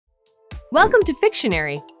Welcome to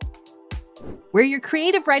Fictionary, where your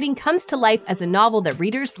creative writing comes to life as a novel that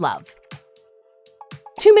readers love.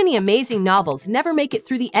 Too many amazing novels never make it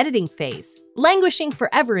through the editing phase, languishing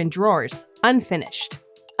forever in drawers, unfinished.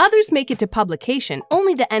 Others make it to publication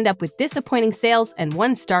only to end up with disappointing sales and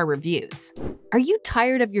one-star reviews. Are you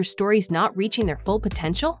tired of your stories not reaching their full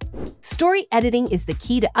potential? Story editing is the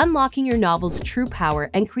key to unlocking your novel's true power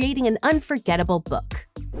and creating an unforgettable book.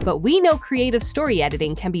 But we know creative story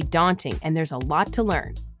editing can be daunting, and there's a lot to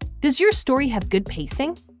learn. Does your story have good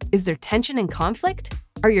pacing? Is there tension and conflict?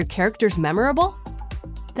 Are your characters memorable?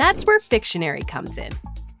 That's where Fictionary comes in.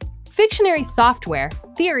 Fictionary software,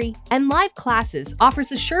 theory, and live classes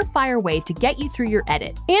offers a surefire way to get you through your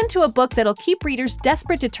edit and to a book that'll keep readers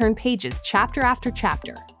desperate to turn pages chapter after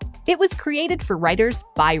chapter. It was created for writers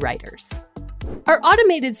by writers. Our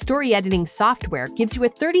automated story editing software gives you a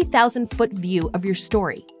 30,000-foot view of your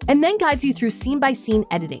story and then guides you through scene-by-scene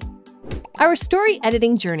editing. Our story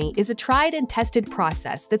editing journey is a tried and tested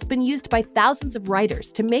process that's been used by thousands of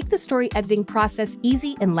writers to make the story editing process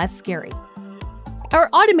easy and less scary. Our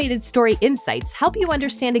automated story insights help you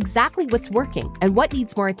understand exactly what's working and what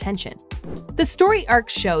needs more attention. The story arc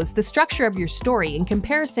shows the structure of your story in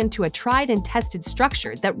comparison to a tried and tested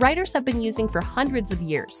structure that writers have been using for hundreds of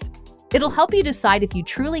years. It'll help you decide if you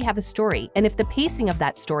truly have a story and if the pacing of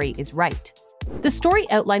that story is right. The story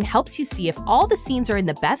outline helps you see if all the scenes are in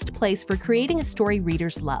the best place for creating a story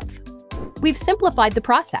readers love. We've simplified the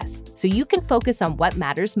process so you can focus on what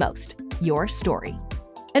matters most, your story.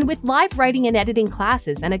 And with live writing and editing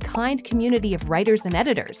classes and a kind community of writers and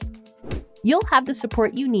editors, you'll have the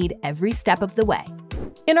support you need every step of the way.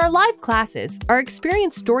 In our live classes, our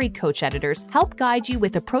experienced story coach editors help guide you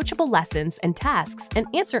with approachable lessons and tasks and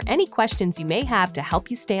answer any questions you may have to help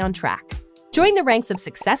you stay on track. Join the ranks of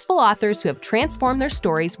successful authors who have transformed their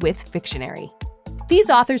stories with Fictionary. These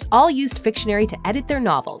authors all used Fictionary to edit their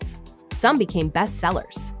novels. Some became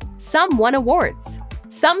bestsellers. Some won awards.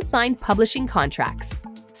 Some signed publishing contracts.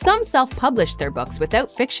 Some self-published their books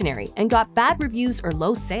without Fictionary and got bad reviews or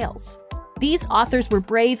low sales. These authors were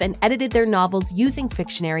brave and edited their novels using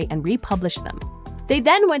Fictionary and republished them. They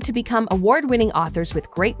then went to become award-winning authors with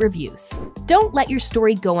great reviews. Don't let your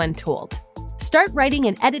story go untold. Start writing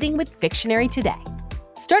and editing with Fictionary today.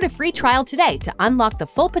 Start a free trial today to unlock the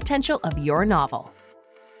full potential of your novel.